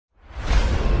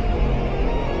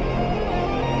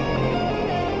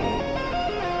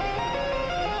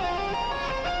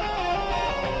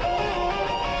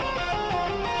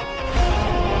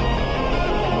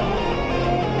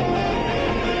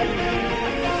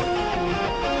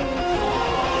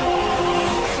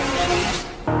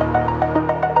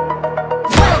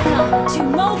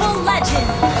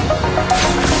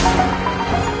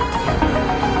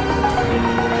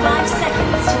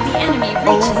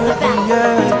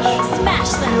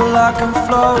like I'm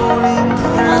floating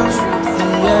through the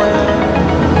air.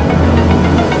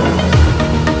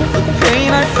 The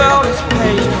pain I felt is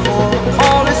paid for,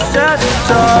 all is said and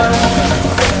done.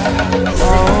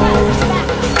 Oh,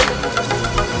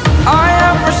 I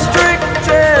am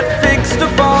restricted, fixed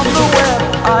upon the web.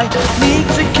 I need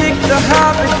to kick the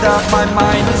habit that my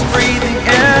mind is breathing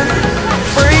in.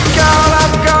 Break out,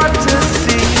 I've got to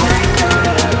see.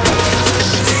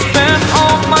 Spent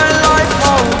all my life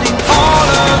holding all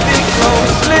of it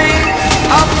closely.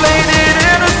 I played it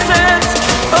innocent,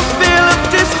 a feel of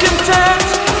discontent.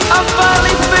 I'm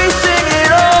finally facing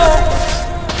it all,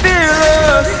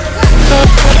 fearless.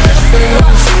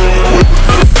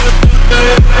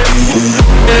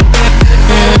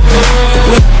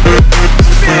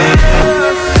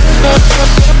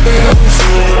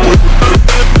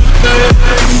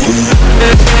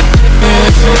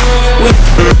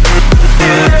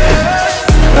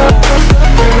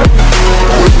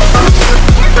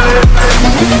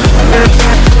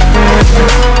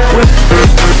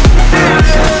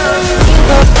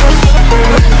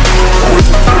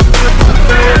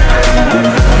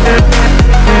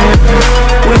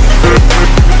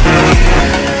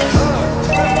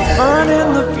 Burning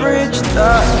the bridge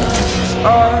that is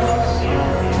ours.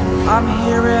 I'm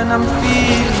here and I'm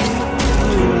feeling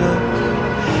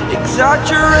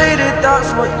exaggerated,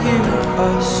 that's what you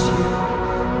assume.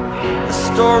 The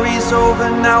story's over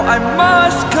now, I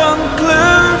must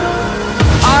conclude.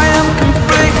 I am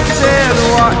conflicted,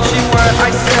 watching where I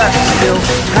step still,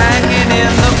 hanging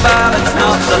in the balance.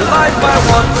 Not the life I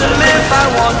want to live, I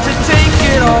want to take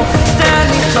it all.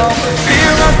 Standing tall,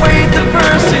 fear I've weighed the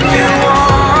person you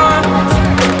are.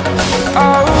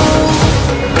 Oh,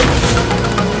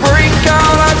 break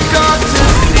out, I've got to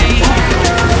see.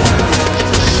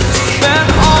 Spent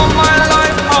all my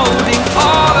life holding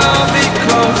all of it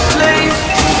closely.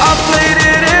 I played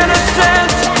it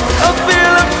innocent, a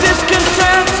feel of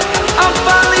discontent. I'm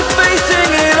finally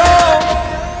facing it all,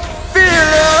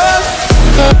 fearless.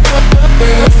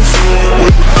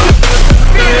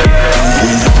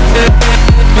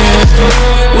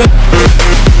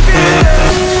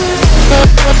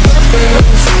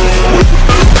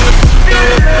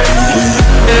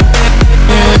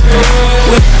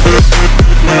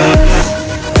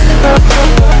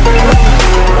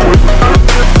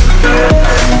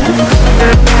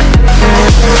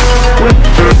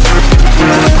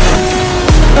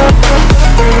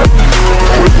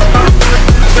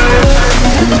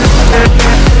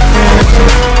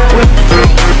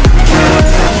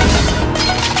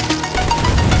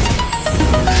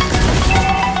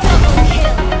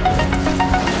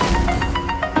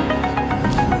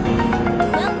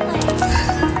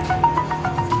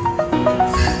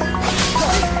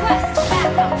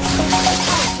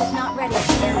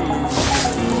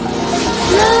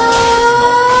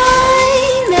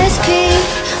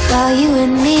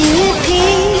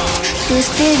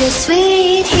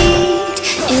 Bittersweet heat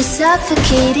is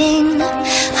suffocating.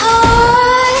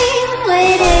 I'm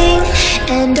waiting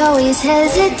and always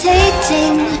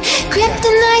hesitating.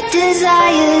 Kryptonite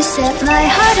desires set my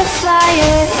heart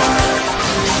afire.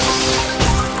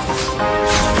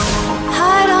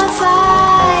 Heart on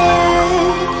fire.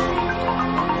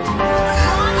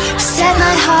 Set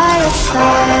my heart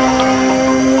afire.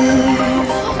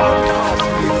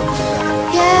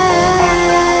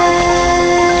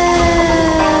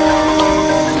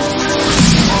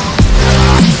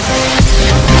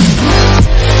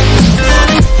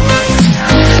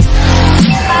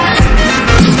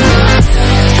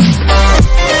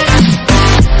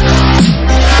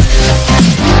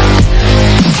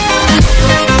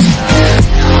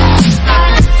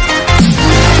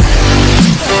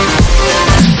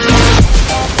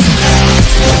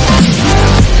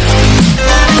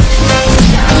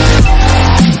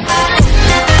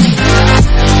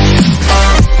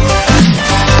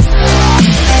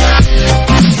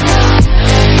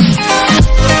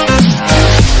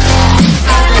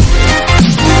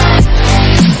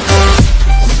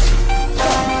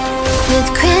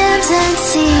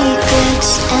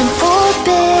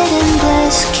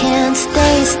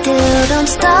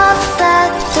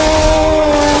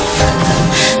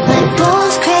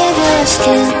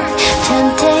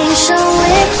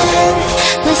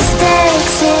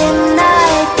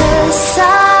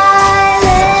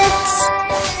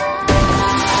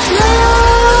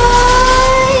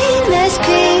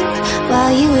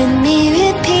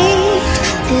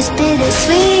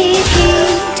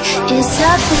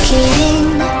 Suffocating,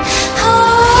 I'm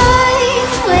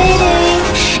waiting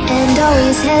and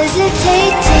always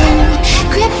hesitating.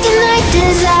 Kryptonite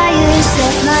desires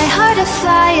set my heart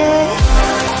afire.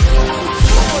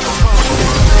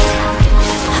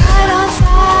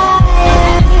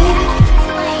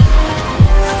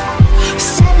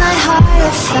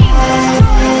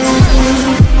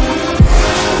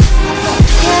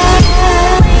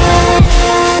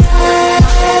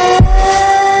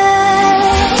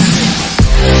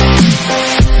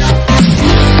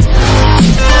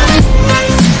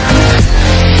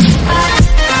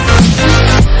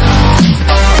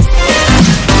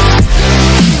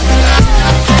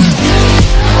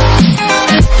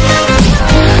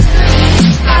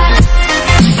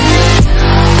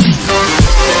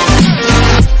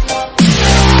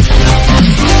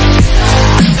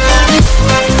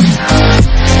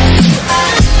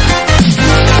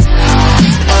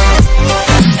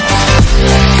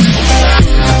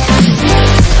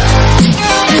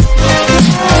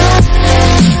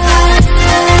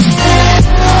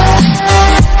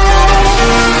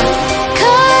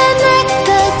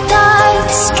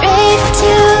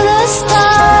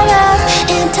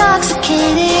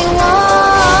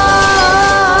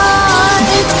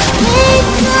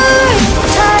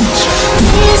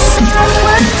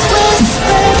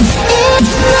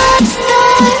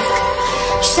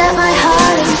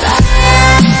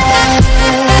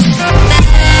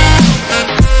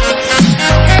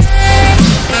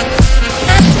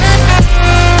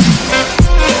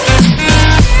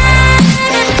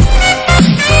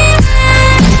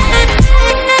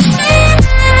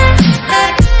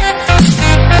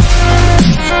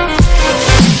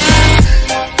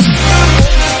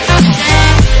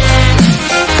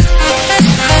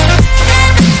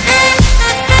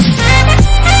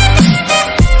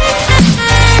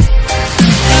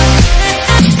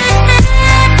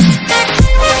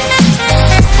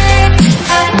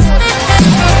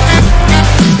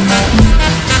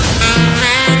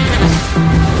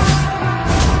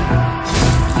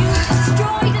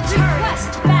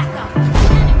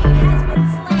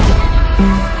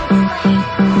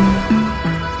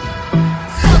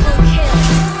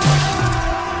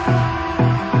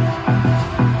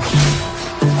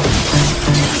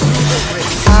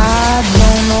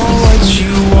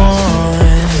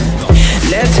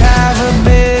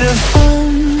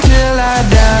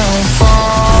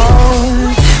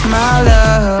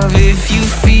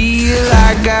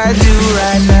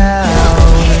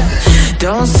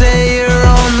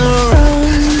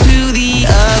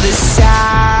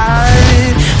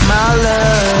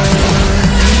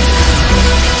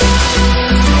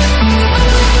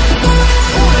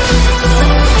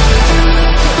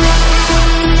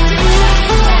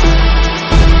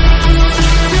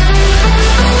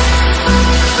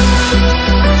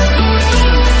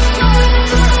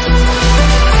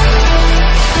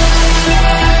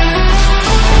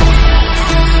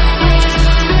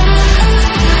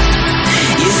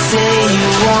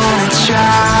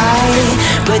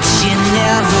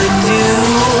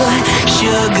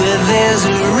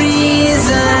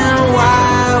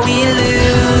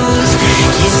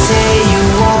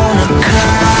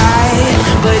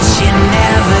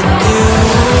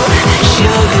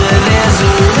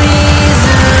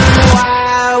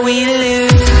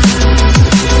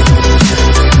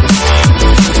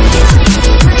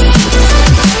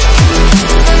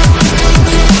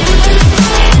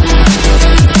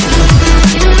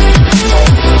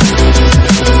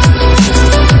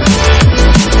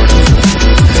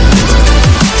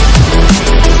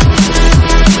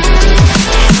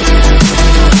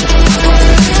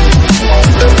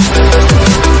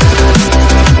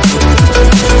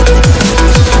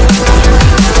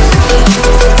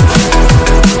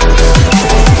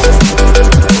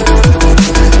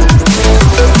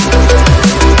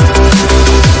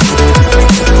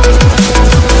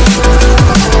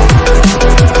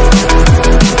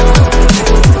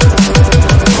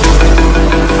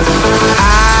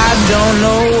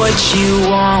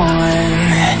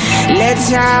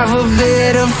 have a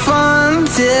bit of fun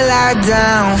till I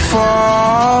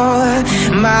downfall.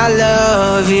 My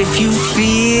love, if you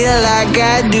feel like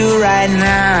I do right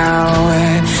now,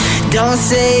 don't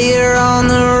say you're on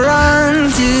the run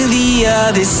to the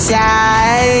other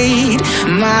side.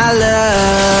 My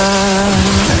love,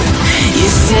 you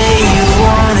say you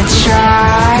wanna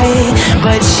try,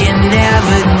 but you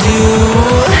never do.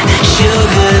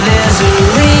 Sugar, there's a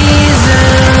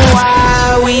reason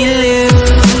why we lose.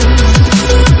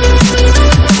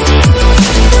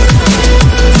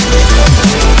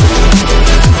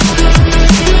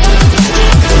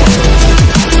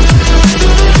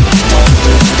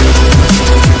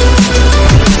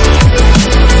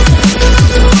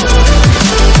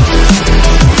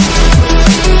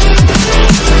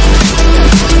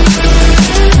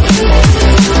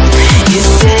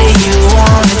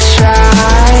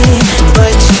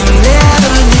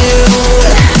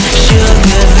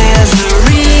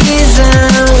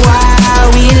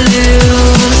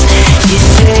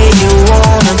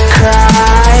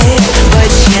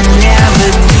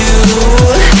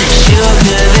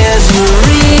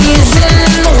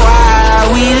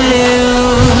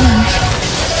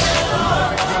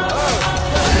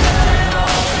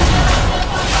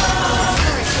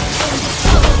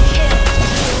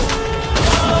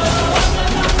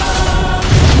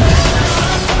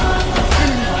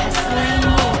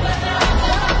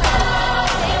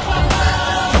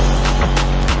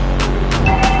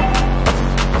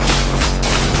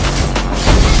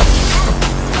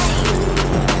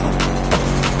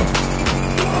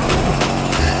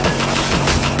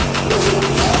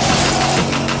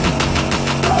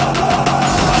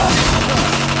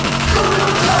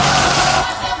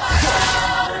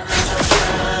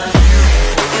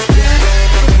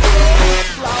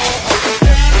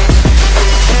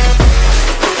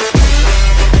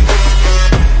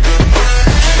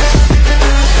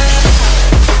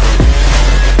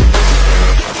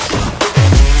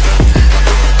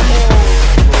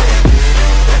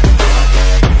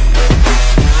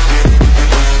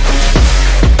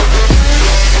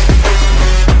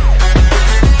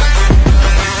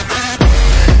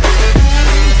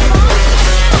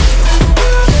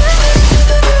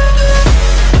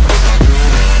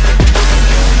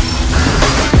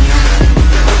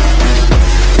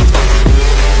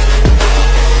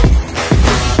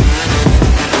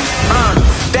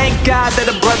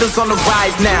 On the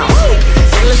rise now.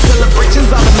 Endless celebrations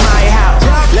all in my house.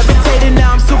 Levitating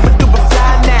now, I'm super duper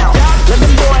fly now. Lemon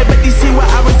boy, but you see where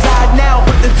I reside now.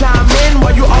 Put the time in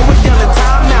while you always yelling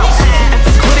time now. And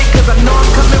to quit it, cause I know I'm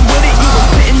coming with it. You were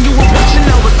sitting, you were watching,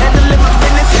 I was handling my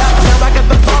business. Now I got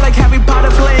the ball like Harry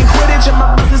Potter playing Quidditch. And my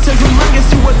business is humongous,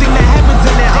 you would think that happens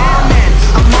in it. Oh man,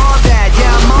 I'm all that,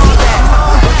 yeah, I'm all that.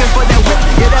 Looking for that whip,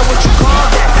 yeah, that's what you call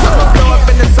that. I'ma blow up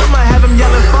in the summer, have them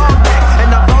yelling fall back. And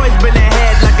I've always been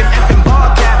ahead like an effing ball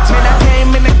cap. Man, I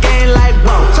came in the game like,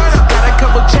 whoa. Got a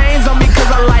couple chains on me cause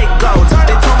I like gold.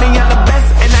 They told me I'm the best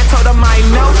and I told them I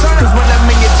know. Cause when I'm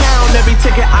in your town, every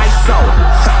ticket I sold.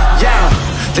 Yeah,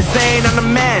 this ain't on the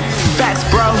man. Facts,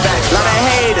 bro. Lot of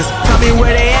haters, tell me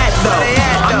where they at though.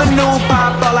 I'm the new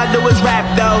pop, all I do is rap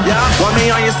though. Want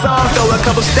me on your song, throw a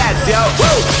couple stats, yo.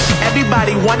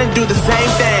 Everybody wanna do the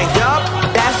same thing, yup.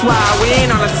 That's why we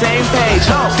ain't on the same page.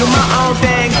 Do my own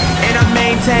thing and I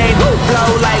maintain. Flow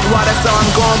like water, so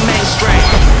I'm going mainstream.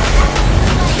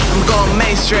 I'm going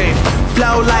mainstream.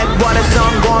 Flow like water, so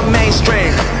I'm going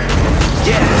mainstream.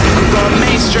 Yeah, I'm going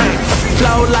mainstream.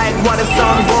 Flow like water, so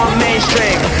I'm going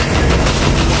mainstream.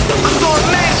 I'm going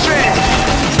mainstream.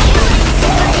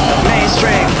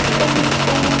 Mainstream.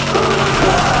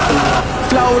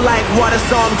 Flow like water,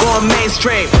 so I'm going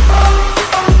mainstream.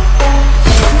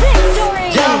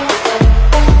 Yeah.